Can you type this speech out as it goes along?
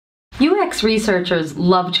UX researchers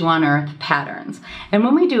love to unearth patterns, and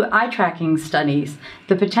when we do eye tracking studies,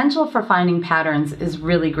 the potential for finding patterns is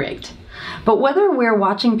really great. But whether we're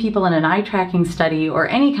watching people in an eye tracking study or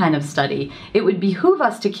any kind of study, it would behoove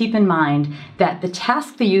us to keep in mind that the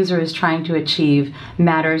task the user is trying to achieve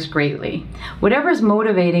matters greatly. Whatever's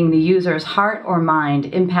motivating the user's heart or mind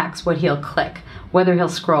impacts what he'll click, whether he'll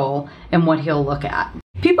scroll, and what he'll look at.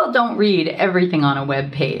 People don't read everything on a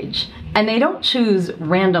web page, and they don't choose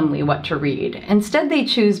randomly what to read. Instead, they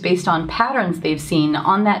choose based on patterns they've seen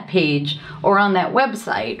on that page or on that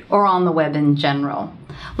website or on the web in general.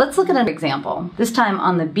 Let's look at an example, this time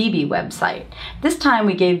on the BB website. This time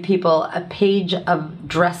we gave people a page of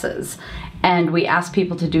dresses, and we asked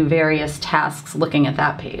people to do various tasks looking at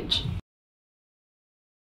that page.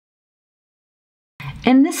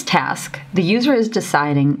 In this task, the user is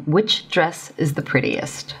deciding which dress is the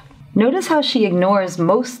prettiest. Notice how she ignores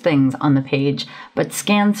most things on the page, but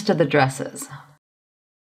scans to the dresses.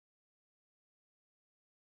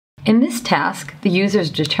 In this task, the user is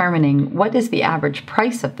determining what is the average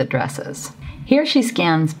price of the dresses. Here she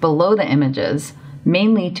scans below the images,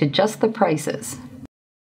 mainly to just the prices.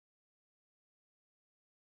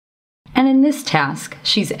 And in this task,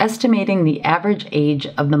 she's estimating the average age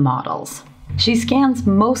of the models. She scans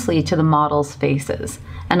mostly to the models' faces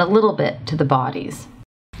and a little bit to the bodies.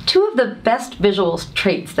 Two of the best visual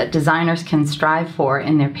traits that designers can strive for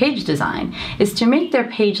in their page design is to make their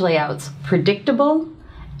page layouts predictable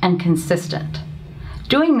and consistent.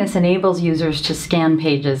 Doing this enables users to scan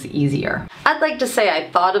pages easier. I'd like to say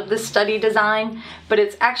I thought of this study design, but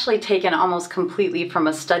it's actually taken almost completely from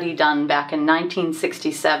a study done back in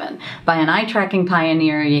 1967 by an eye tracking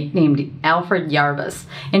pioneer named Alfred Jarvis.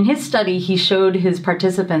 In his study, he showed his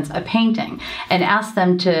participants a painting and asked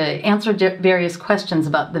them to answer various questions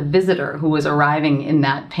about the visitor who was arriving in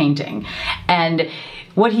that painting. And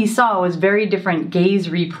what he saw was very different gaze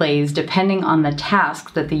replays depending on the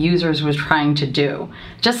task that the users were trying to do,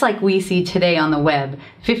 just like we see today on the web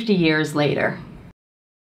 50 years later.